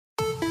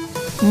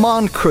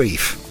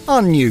Moncrief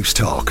on News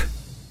Talk.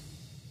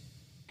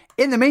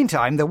 In the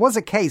meantime, there was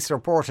a case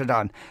reported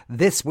on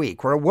this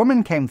week where a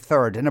woman came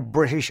third in a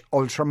British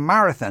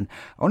ultramarathon,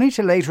 only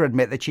to later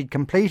admit that she'd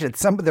completed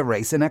some of the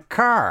race in a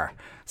car.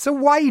 So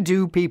why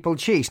do people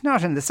cheat?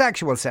 Not in the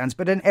sexual sense,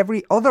 but in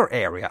every other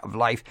area of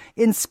life.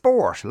 In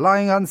sport,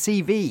 lying on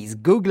CVs,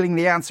 Googling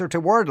the answer to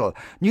Wordle.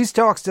 News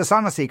Talk's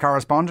dishonesty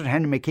correspondent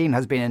Henry McKean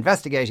has been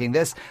investigating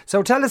this.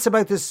 So tell us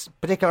about this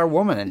particular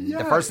woman in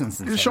the first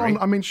instance. Sean,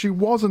 I mean, she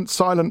wasn't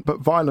silent but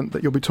violent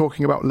that you'll be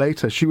talking about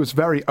later. She was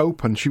very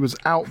open. She was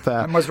out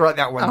there. I must write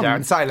that one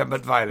down. Silent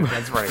but violent.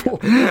 That's very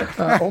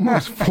good.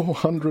 Almost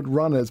 400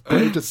 runners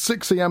braved a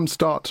 6 a.m.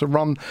 start to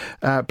run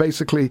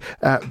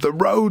the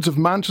roads of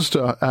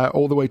Manchester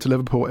all the way to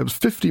Liverpool. It was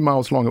 50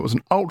 miles long. It was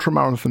an ultra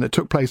marathon. It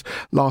took place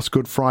last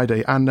Good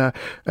Friday. And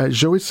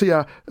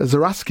Joisia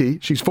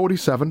Zaraski, she's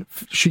 47.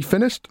 She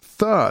finished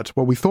third.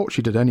 Well, we thought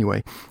she did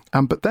anyway.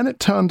 But then it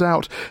turned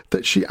out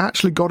that she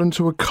actually got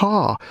into a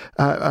car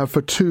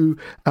for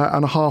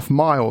 2.5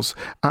 miles.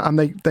 And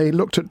they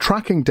looked at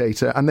tracking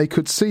data and they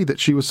could see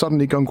that she was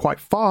suddenly going quite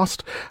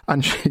fast.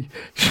 And she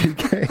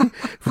came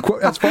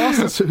as fast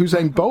as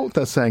Usain Bolt,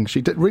 they're saying.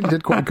 She really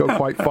did go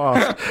quite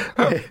fast.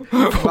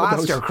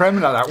 Faster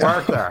criminal at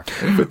work there.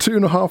 For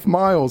 2.5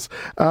 miles.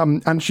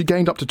 And she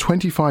gained up to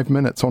 25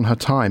 minutes on her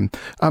time.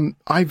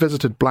 I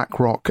visited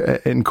Blackrock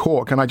in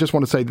Cork, and I just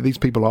want to say that these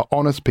people are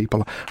honest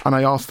people. And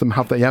I asked them,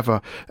 have they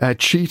ever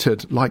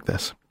cheated like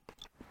this?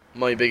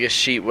 My biggest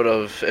cheat would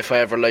have, if I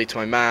ever lied to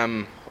my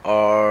mum,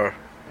 or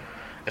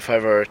if I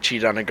ever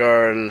cheated on a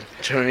girl.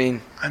 Do you know what I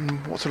mean?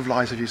 And what sort of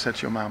lies have you said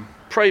to your mum?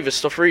 Private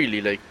stuff,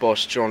 really, like,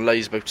 but, you know,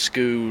 lies about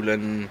school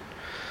and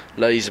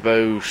lies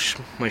about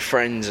my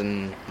friends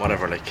and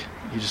whatever, like.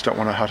 You just don't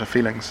want to hurt her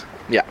feelings?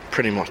 Yeah,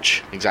 pretty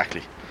much,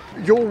 exactly.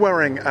 You're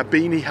wearing a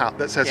beanie hat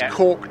that says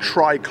Cork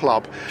Tri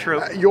Club.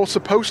 True. You're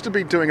supposed to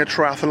be doing a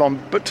triathlon,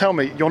 but tell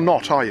me, you're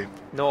not, are you?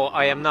 No,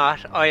 I am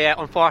not. I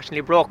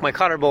unfortunately broke my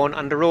collarbone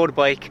on the road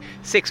bike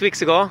 6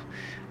 weeks ago,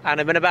 and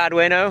I'm in a bad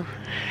way now.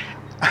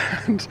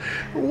 And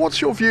what's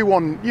your view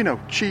on,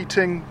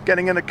 cheating,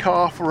 getting in a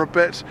car for a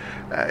bit,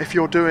 if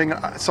you're doing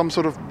some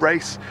sort of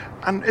race?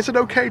 And is it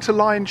okay to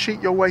lie and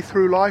cheat your way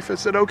through life?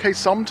 Is it okay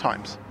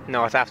sometimes?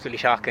 No, it's absolutely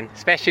shocking,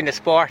 especially in the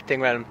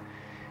sporting realm.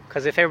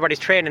 Because if everybody's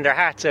training their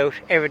hearts out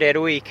every day of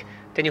the week,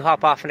 then you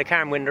hop off in the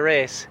car and win the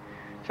race.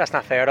 That's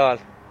not fair at all.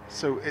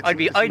 So I'd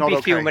be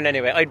fuming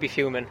anyway. I'd be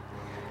fuming.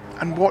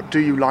 And what do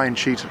you lie and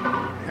cheat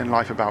in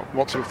life about?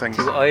 What sort of things?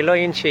 I lie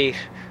and cheat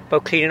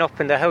about cleaning up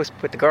in the house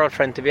with the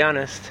girlfriend, to be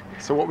honest.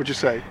 So what would you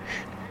say?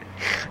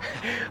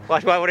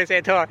 What would I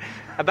say to her?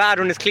 A bad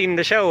one is cleaning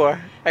the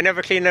shower. I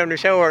never clean down the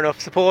shower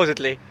enough,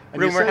 supposedly.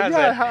 And Rumour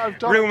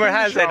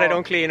has it I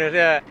don't clean it,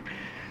 yeah.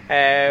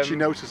 She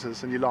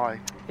notices and you lie.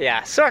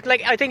 Yeah, sort of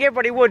like, I think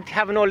everybody would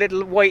have a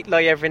little white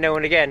lie every now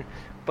and again,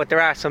 but there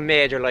are some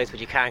major lies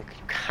which you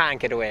can't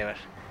get away with.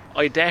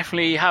 I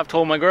definitely have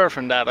told my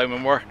girlfriend that I'm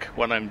in work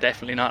when I'm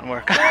definitely not in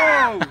work.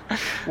 Oh!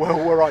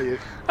 Well, where are you?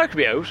 I could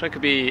be out. I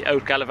could be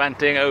out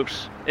gallivanting, out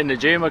in the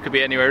gym. I could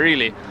be anywhere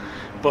really.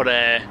 But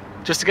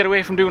just to get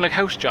away from doing like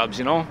house jobs,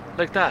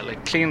 like that,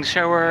 like cleaning the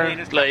shower,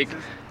 like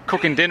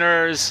cooking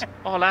dinners,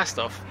 all that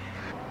stuff.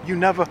 You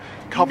never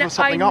cover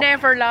something up? I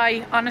never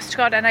lie, honest to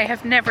God, and I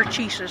have never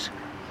cheated.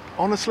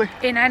 Honestly?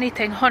 In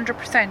anything,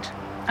 100%.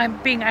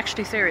 I'm being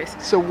actually serious.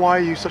 So why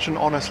are you such an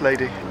honest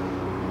lady?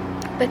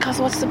 Because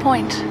what's the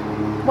point?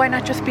 Why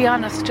not just be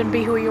honest and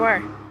be who you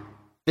are?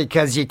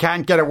 Because you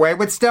can't get away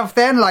with stuff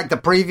then, like the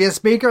previous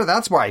speaker.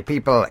 That's why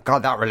people,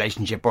 God, that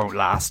relationship won't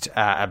last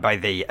by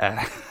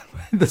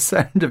the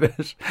sound of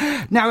it.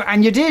 Now,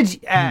 and you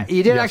did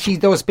yes. Actually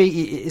though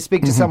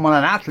speak to someone,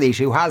 an athlete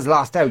who has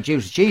lost out due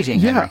to cheating.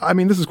 Yeah, Henry. I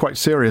mean, this is quite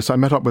serious. I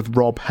met up with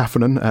Rob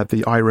Heffernan at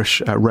the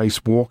Irish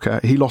race walk.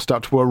 He lost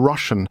out to a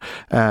Russian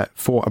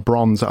for a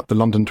bronze at the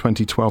London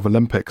 2012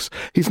 Olympics.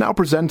 He's now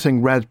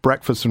presenting Red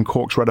Breakfast on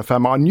Cork's Red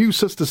FM, our new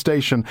sister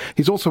station.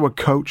 He's also a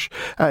coach.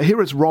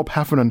 Here is Rob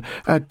Heffernan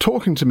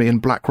talking to me in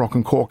Blackrock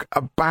and Cork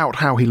about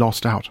how he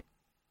lost out.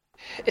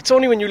 It's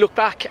only when you look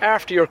back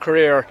after your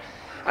career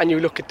and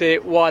you look at the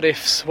what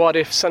ifs,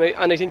 and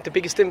I think the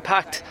biggest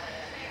impact,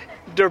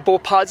 they're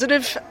both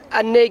positive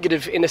and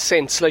negative in a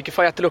sense. Like if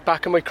I had to look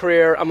back on my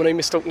career and when I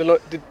missed out on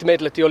the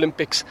medal at the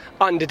Olympics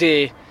on the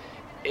day,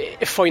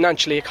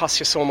 financially it costs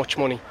you so much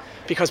money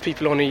because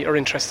people only are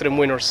interested in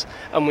winners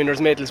and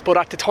winners' medals. But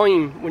at the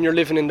time, when you're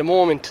living in the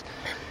moment,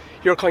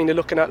 you're kind of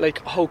looking at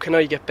like, how can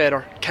I get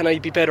better? Can I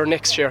be better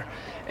next year?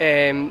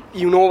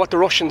 You know what the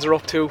Russians are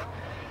up to,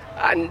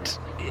 and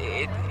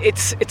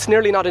it's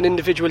nearly not an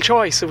individual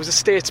choice. It was a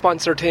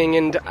state-sponsored thing,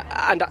 and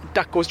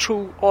that goes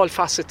through all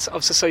facets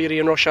of society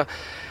in Russia.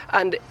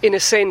 And in a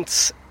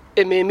sense,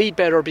 it made me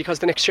better because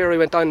the next year I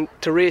went on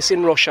to race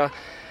in Russia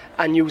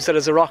and used it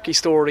as a Rocky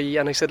story.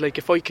 And I said, like,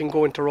 if I can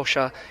go into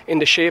Russia in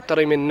the shape that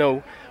I'm in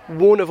now,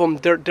 one of them,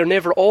 they're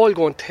never all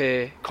going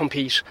to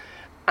compete.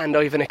 and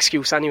I have an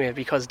excuse anyway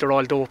because they're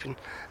all doping,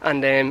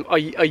 and I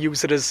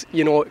use it as,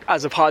 you know,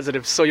 as a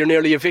positive. So you're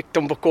nearly a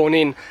victim, but going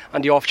in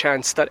on the off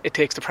chance that it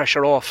takes the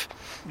pressure off.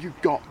 You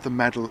got the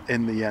medal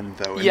in the end,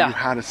 though, and Yeah. you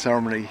had a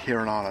ceremony here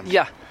in Ireland.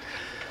 Yeah,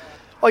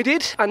 I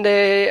did, and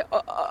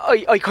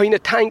I kind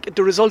of thank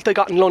the result I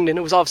got in London.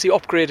 It was obviously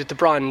upgraded to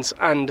bronze,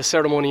 and the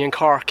ceremony in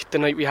Cork, the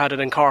night we had it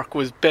in Cork,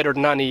 was better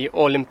than any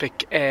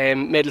Olympic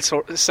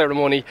medal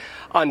ceremony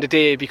on the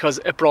day,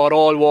 because it brought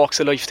all walks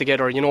of life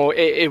together. You know,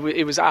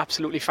 it was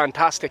absolutely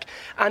fantastic,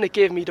 and it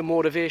gave me the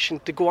motivation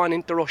to go on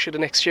into Russia the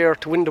next year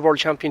to win the World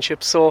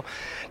Championship. So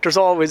there's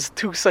always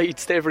two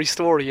sides to every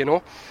story, you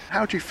know.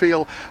 How do you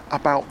feel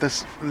about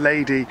this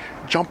lady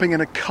jumping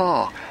in a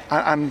car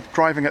and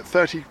driving at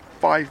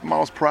 35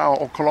 miles per hour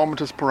or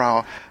kilometres per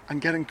hour and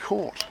getting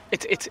caught?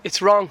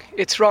 It's wrong.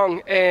 It's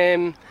wrong.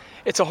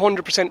 It's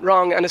 100%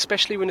 wrong, and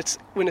especially when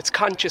it's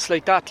conscious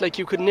like that. Like,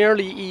 you could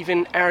nearly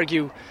even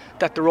argue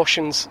that the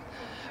Russians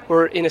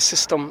were in a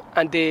system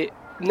and they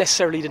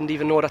necessarily didn't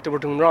even know that they were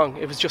doing wrong.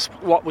 It was just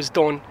what was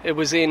done. It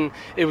was in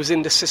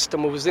the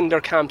system. It was in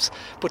their camps.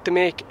 But to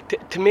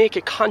make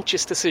a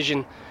conscious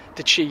decision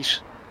to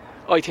cheat,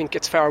 I think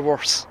it's far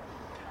worse.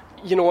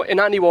 You know, in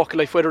any walk of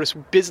life, whether it's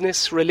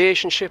business,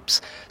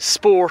 relationships,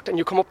 sport, and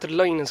you come up to the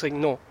line and it's like,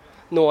 no,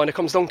 and it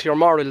comes down to your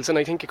morals, and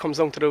I think it comes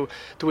down to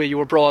the way you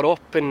were brought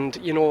up, and,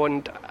 you know,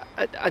 and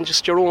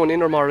just your own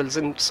inner morals,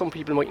 and some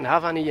people mightn't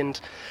have any,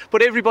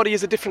 but everybody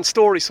is a different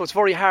story, so it's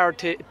very hard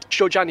to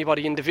judge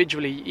anybody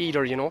individually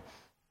either, you know.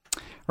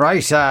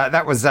 Right,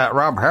 that was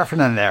Rob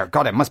Heffernan there.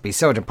 God, it must be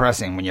so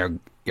depressing when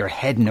you're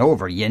heading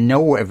over. You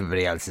know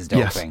everybody else is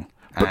doping. Yes.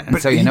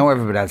 But so you know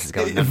everybody else is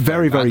going.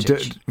 Very,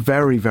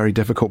 very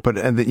difficult. But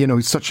you know,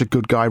 he's such a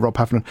good guy, Rob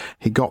Heffernan.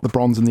 He got the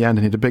bronze in the end,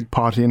 and he had a big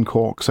party in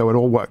Cork, so it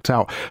all worked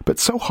out. But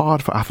so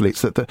hard for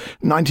athletes that the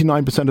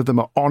 99% of them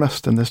are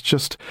honest, and there's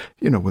just,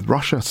 you know, with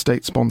Russia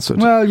state sponsored.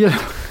 Well, you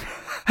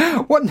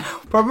know, well, no,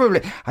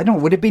 probably. I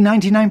don't. Would it be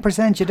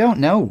 99%? You don't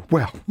know.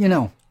 Well, you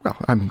know. Well,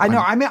 I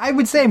know. I mean, I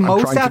would say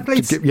most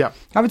athletes.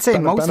 I would say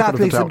most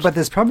athletes, but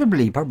there's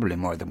probably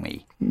more than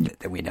we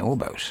know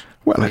about.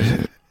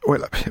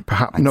 Well,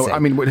 perhaps no. I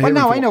mean,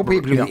 I know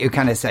people who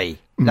kind of say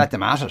let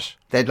them at it.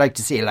 They'd like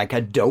to see like a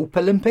dope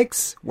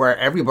Olympics where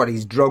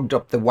everybody's drugged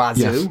up the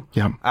wazoo.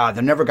 Yes, yeah.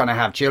 They're never going to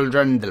have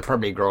children. They'll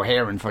probably grow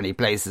hair in funny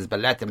places.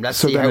 But let's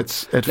see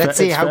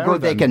how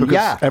good they can.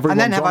 Yeah, and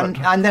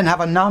then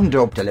have a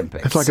non-doped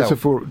Olympics. It's like as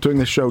if we're doing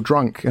this show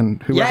drunk,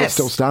 and whoever's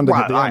still standing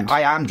at the end.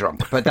 I am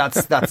drunk, but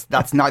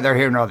that's neither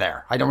here nor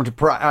there. I don't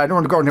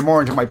want to go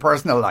into my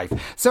personal life.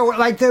 So,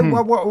 like,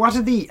 what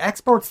do the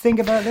experts think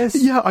about this?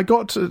 Yeah, I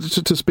got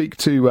to speak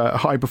to a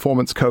high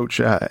performance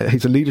coach.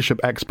 He's a leadership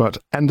expert,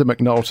 Enda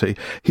McNulty.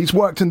 He's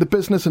worked in the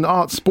business and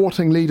arts,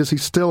 sporting leaders.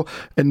 He's still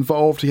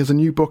involved. He has a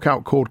new book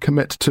out called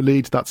Commit to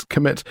Lead. That's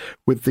Commit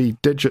with the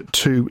digit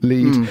 2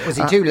 lead. Was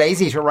he too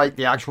lazy to write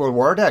the actual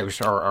word out?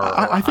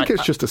 I think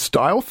it's just a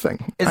style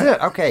thing. Is it?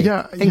 Okay.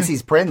 Yeah. Thinks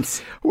he's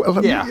Prince.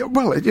 Well,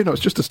 you know,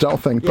 it's just a style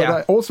thing.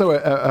 But also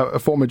a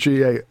former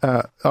GA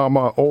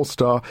Armour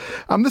All-Star.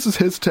 And this is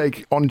his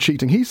take on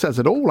cheating. He says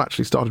it all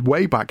actually started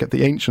way back at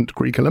the ancient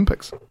Greek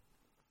Olympics.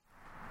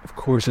 Of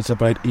course, it's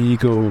about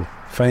ego,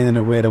 finding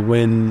a way to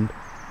win,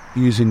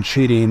 using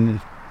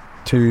cheating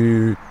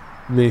to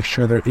make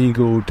sure their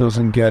ego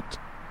doesn't get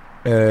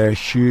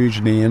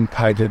hugely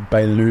impacted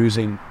by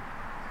losing.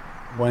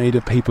 Why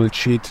do people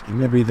cheat?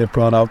 Maybe they're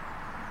brought up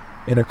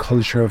in a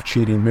culture of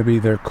cheating. Maybe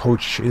their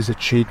coach is a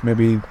cheat.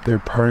 Maybe their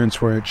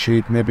parents were a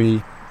cheat.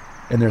 Maybe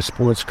in their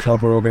sports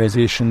club or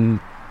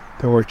organisation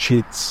there were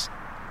cheats.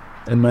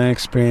 In my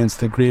experience,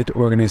 the great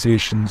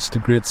organisations, the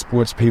great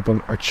sports people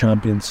are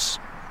champions.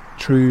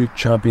 True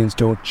champions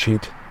don't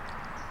cheat.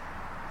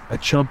 A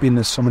champion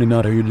is somebody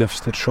not who lifts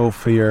the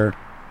trophy or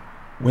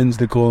wins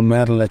the gold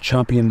medal. A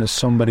champion is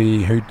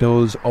somebody who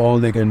does all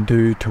they can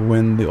do to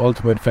win the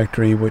ultimate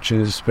victory, which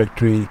is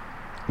victory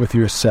with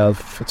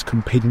yourself. It's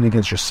competing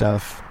against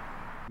yourself.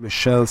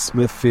 Michelle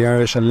Smith, the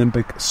Irish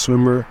Olympic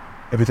swimmer,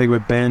 if you think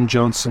about Ben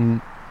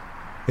Johnson,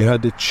 he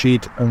had to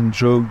cheat and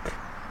drug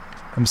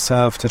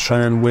himself to try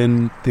and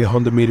win the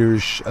 100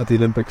 metres at the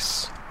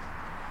Olympics.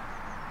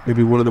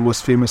 Maybe one of the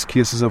most famous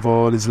cases of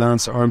all is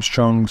Lance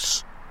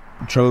Armstrong's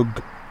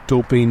drug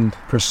doping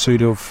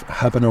pursuit of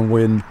having a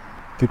win.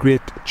 The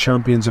great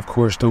champions, of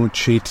course, don't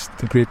cheat.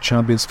 The great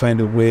champions find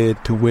a way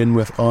to win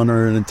with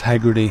honour and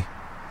integrity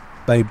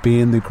by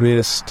being the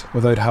greatest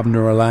without having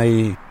to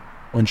rely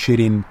on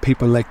cheating.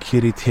 People like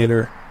Katie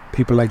Taylor,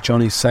 people like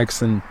Johnny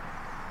Sexton,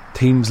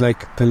 teams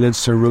like the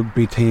Leinster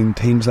rugby team,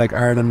 teams like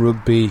Ireland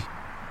rugby,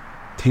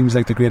 teams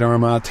like the Great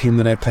Armagh team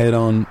that I played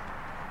on.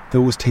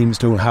 Those teams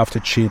don't have to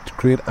cheat.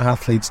 Great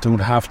athletes don't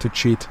have to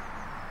cheat.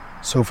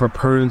 So for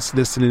parents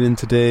listening in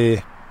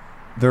today,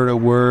 they're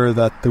aware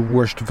that the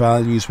worst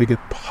values we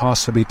could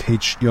possibly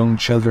teach young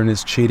children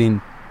is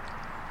cheating.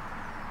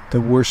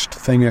 The worst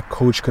thing a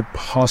coach could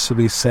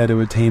possibly say to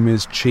a team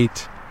is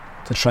cheat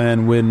to try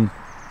and win.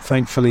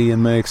 Thankfully,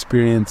 in my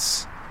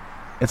experience,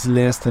 it's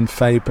less than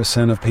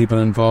 5% of people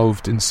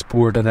involved in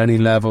sport at any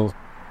level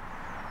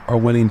are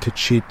willing to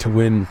cheat to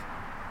win.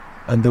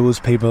 and those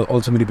people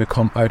ultimately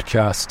become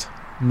outcast.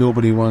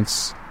 Nobody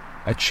wants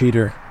a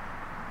cheater.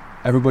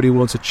 Everybody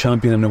wants a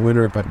champion and a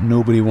winner, but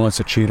nobody wants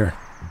a cheater.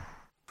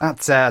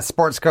 That's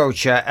sports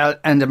coach Enda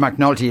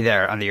McNulty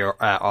there, and the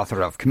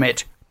author of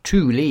Commit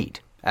to Lead.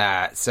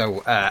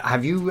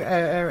 Have you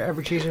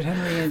ever cheated,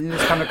 Henry, in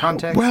this kind of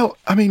context? Well,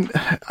 I mean,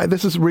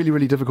 this is really,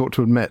 really difficult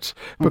to admit,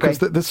 because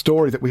the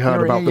story that we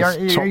heard about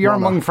this top you're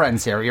runner, among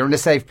friends here. You're in a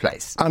safe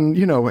place, and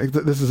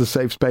this is a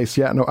safe space.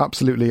 Yeah, no,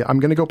 absolutely. I'm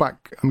going to go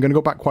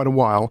back quite a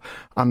while,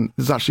 and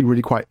this is actually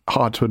really quite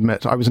hard to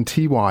admit. I was in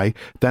TY,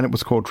 then it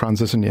was called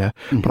Transition Year,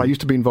 but I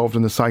used to be involved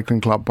in the cycling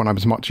club when I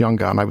was much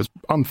younger, and I was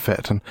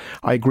unfit, and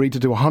I agreed to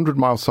do a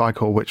 100-mile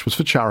cycle, which was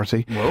for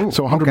charity. Whoa,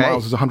 so 100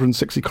 miles is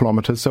 160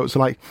 kilometres. So it's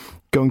like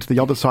going to the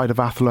other side of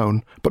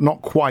Athlone, but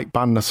not quite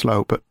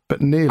Ballinasloe, but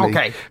nearly.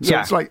 Okay, so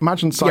it's like,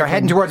 imagine cycling. You're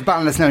heading towards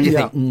Ballinasloe and you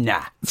think,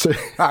 nah, so,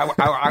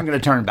 I'm going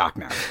to turn back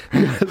now.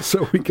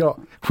 So we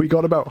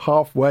got about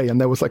halfway,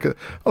 and there was like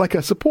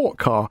a support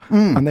car,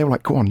 and they were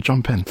like, "Go on,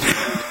 jump in."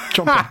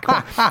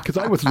 Because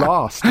I was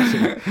last. So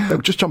they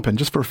would just jump in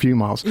just for a few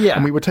miles. Yeah.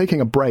 And we were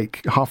taking a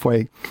break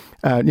halfway,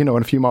 and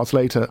a few miles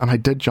later, and I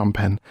did jump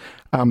in.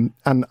 And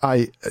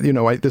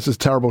this is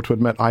terrible to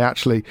admit, I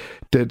actually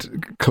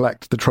did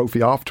collect the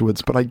trophy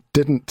afterwards, but I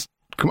didn't.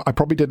 I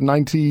probably did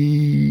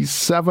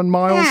 97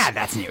 miles. Yeah,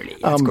 that's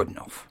good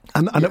enough.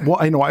 And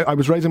I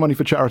was raising money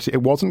for charity.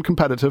 It wasn't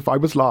competitive. I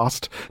was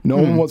last. No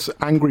one was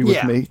angry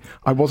with me.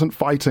 I wasn't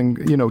fighting,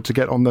 to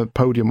get on the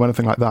podium or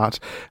anything like that.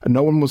 And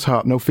no one was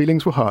hurt. No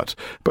feelings were hurt.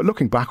 But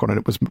looking back on it,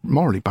 it was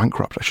morally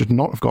bankrupt. I should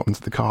not have got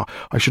into the car.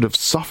 I should have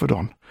suffered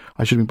on.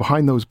 I should have been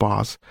behind those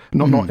bars,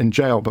 not in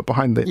jail, but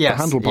behind the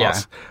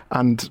handlebars. Yeah.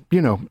 And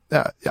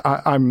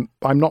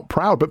I'm not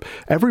proud, but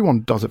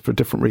everyone does it for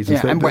different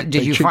reasons. Yeah.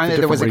 Did you find that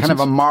there was a kind of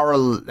a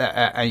moral?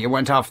 You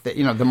went off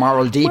the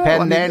moral deep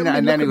end,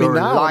 and then you were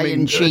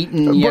lying,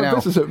 cheating.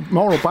 This is a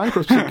moral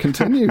bankruptcy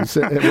continues.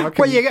 Well, I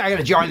got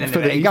to join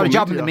the you got a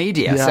job in the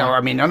media, so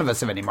I mean, none of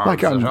us have any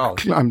morals at all.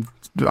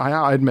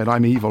 I admit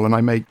I'm evil and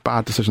I make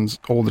bad decisions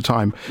all the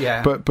time.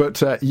 Yeah.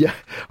 But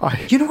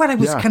you know what I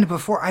was kind of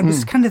before? I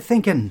was kind of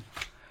thinking,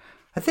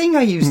 a thing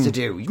I used to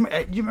do.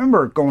 You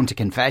remember going to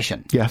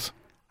confession? Yes.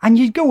 And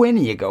you'd go in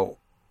and you go,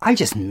 I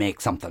just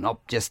make something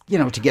up, just to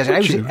get out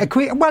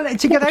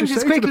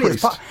as quickly as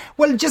possible.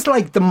 Well, just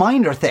like the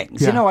minor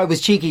things, I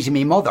was cheeky to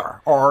me mother,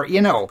 or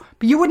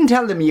but you wouldn't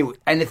tell them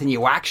anything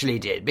you actually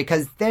did,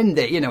 because then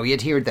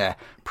you'd hear the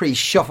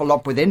priest shuffle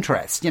up with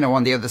interest,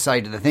 on the other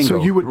side of the thing.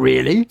 So you would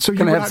really? So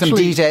can I have some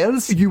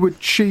details? You would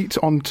cheat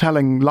on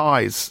telling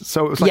lies.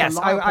 So it was like yes,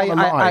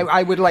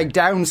 I would like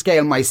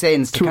downscale my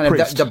sins to kind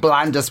of the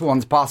blandest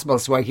ones possible,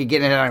 so I could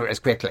get it out as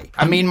quickly.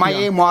 I mean, my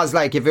aim was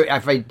like if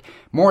I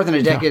more than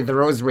a decade of the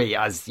rosary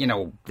as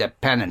the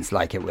penance,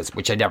 like it was,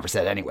 which I never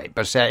said anyway.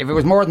 But if it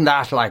was more than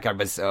that, like I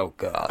was, oh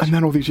god. And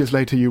then all these years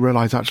later, you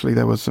realise actually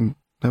there was some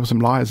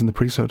liars in the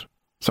priesthood.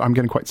 So I'm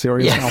getting quite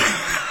serious now.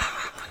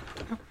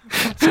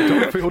 So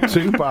don't feel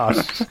too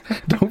bad.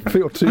 Don't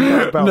feel too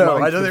bad about no,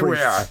 I don't think we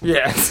are.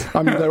 Yes.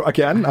 I mean,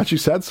 again, as you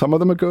said, some of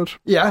them are good.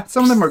 Yeah,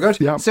 some of them are good.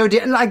 Yeah. So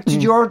did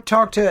you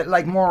talk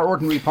to more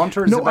ordinary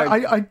punters? No,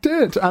 I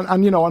did.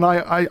 And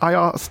I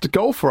asked a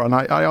golfer, and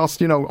I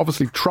asked,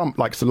 obviously Trump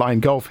likes to lie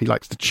in golf. He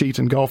likes to cheat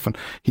in golf, and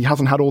he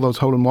hasn't had all those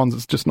hole-in-ones.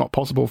 It's just not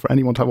possible for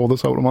anyone to have all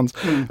those hole-in-ones.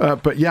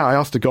 But yeah, I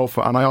asked a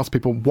golfer, and I asked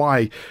people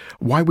why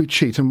we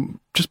cheat, and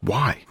just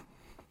why.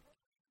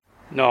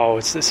 No,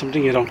 it's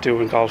something you don't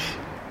do in golf.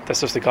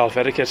 That's just the golf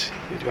etiquette.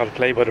 You've got to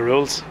play by the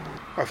rules.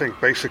 I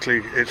think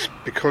basically it's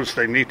because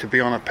they need to be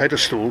on a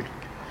pedestal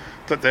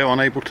that they're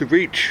unable to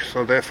reach.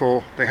 So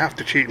therefore they have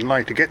to cheat and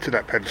lie to get to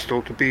that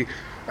pedestal, to be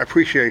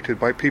appreciated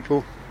by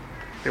people.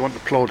 They want the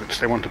plaudits.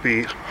 They want to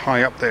be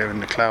high up there in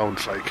the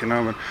clouds,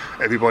 and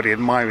everybody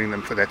admiring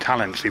them for their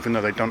talents, even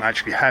though they don't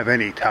actually have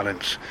any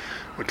talents,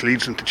 which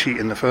leads them to cheat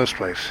in the first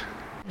place.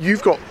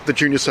 You've got the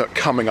junior cert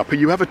coming up. Are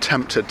you ever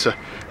tempted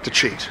to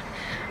cheat?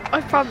 I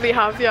probably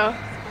have,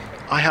 yeah.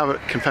 I have a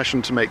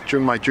confession to make.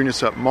 During my junior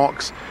cert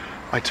mocks,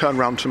 I turned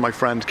round to my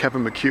friend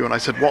Kevin McKean and I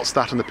said, "What's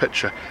that in the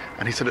picture?"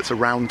 And he said, "It's a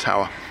round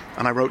tower."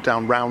 And I wrote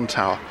down round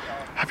tower.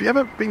 Have you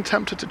ever been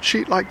tempted to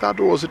cheat like that,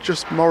 or is it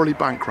just morally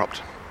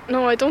bankrupt?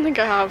 No, I don't think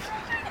I have.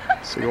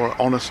 So you're an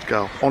honest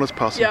girl, honest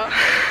person. Yeah.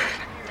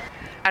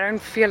 I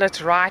don't feel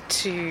it's right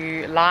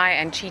to lie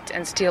and cheat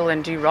and steal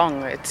and do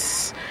wrong.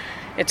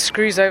 It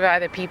screws over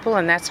other people,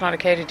 and that's not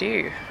okay to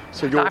do.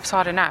 So life's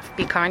hard enough.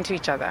 Be kind to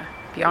each other.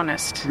 Be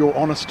honest. You're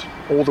honest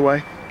all the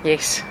way?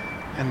 Yes.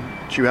 And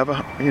do you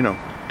ever,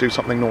 do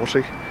something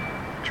naughty?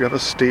 Do you ever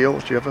steal?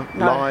 Do you ever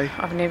lie? No,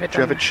 I've never done. Do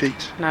you ever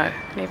cheat? No,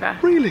 never.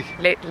 Really?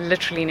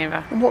 Literally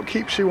never. And what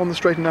keeps you on the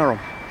straight and narrow?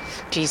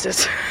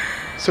 Jesus.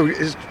 So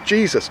is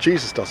Jesus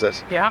does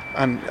it? Yeah.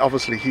 And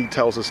obviously he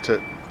tells us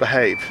to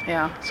behave.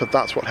 Yeah. So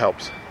that's what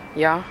helps.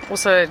 Yeah.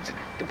 Also,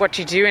 what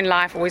you do in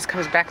life always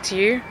comes back to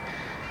you.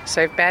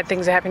 So if bad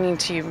things are happening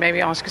to you,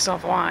 maybe ask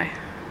yourself why.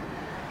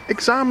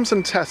 Exams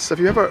and tests, have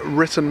you ever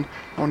written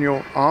on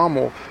your arm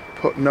or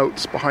put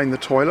notes behind the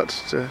toilet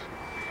to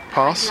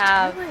pass? I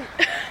have.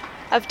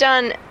 I've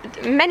done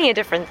many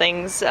different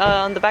things.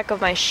 On the back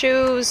of my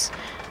shoes.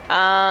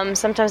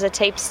 Sometimes I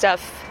tape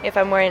stuff if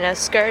I'm wearing a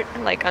skirt,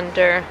 like on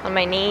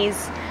my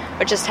knees,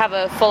 or just have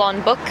a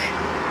full-on book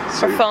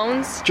for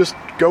phones. Just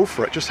go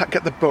for it. Just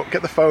get the book,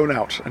 get the phone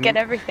out. And get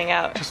everything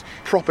out. Just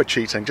proper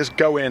cheating. Just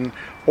go in,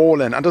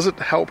 all in. And does it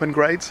help in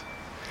grades?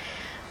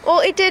 Well,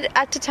 it did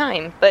at the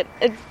time, but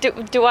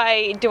do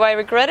I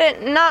regret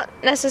it? Not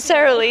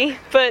necessarily,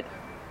 but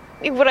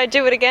would I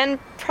do it again?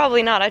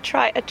 Probably not. I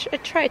try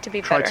to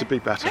be better. Try to be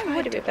better. I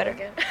would be better.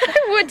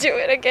 I would do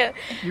it again.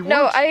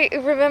 No, I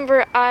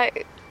remember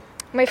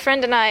my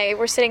friend and I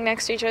were sitting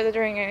next to each other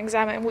during an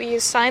exam, and we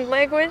used sign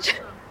language.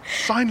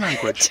 Sign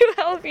language? To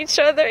help each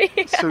other,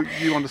 yeah. So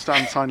you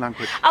understand sign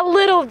language? A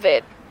little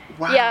bit.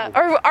 Wow. Yeah,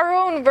 our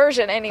own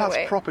version anyway.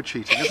 That's proper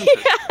cheating, isn't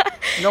it?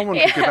 No one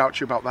could give out to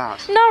you about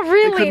that. Not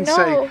really, they couldn't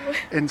no. say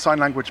in sign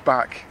language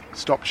back,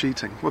 stop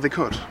cheating. Well, they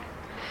could.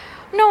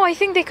 No, I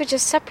think they could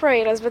just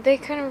separate us, but they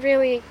couldn't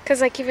really,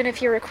 because like even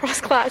if you're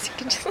across class, you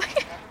can just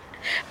like.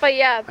 But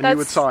yeah, and you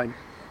would sign.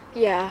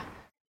 Yeah.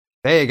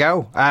 There you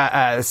go.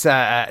 It's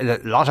a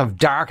lot of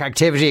dark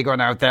activity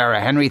going out there.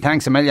 Henry,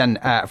 thanks a million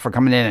for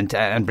coming in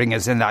and bringing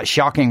us in that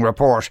shocking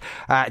report.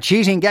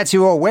 Cheating gets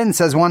you a win,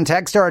 says one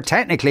texter.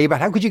 Technically,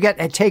 but how could you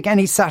take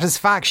any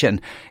satisfaction?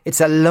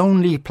 It's a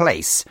lonely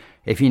place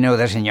if you know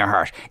that in your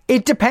heart.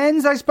 It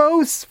depends, I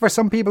suppose. For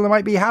some people, it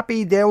might be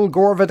happy. The old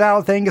Gore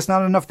Vidal thing, it's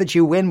not enough that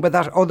you win, but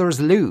that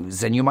others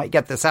lose. And you might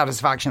get the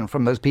satisfaction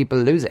from those people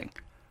losing.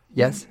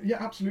 Yes? Yeah,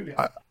 absolutely.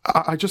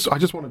 I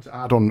just wanted to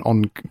add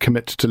on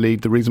Commit to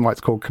Lead. The reason why it's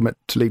called Commit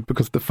to Lead,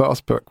 because the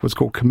first book was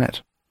called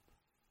Commit.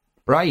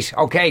 Right.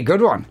 Okay.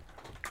 Good one.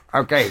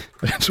 Okay.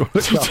 I just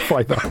wanted to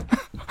clarify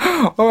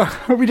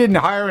that. We didn't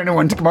hire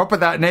anyone to come up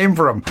with that name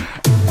for him.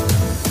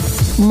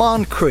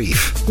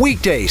 Moncrief,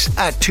 weekdays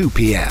at 2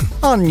 p.m.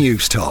 on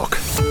News Talk.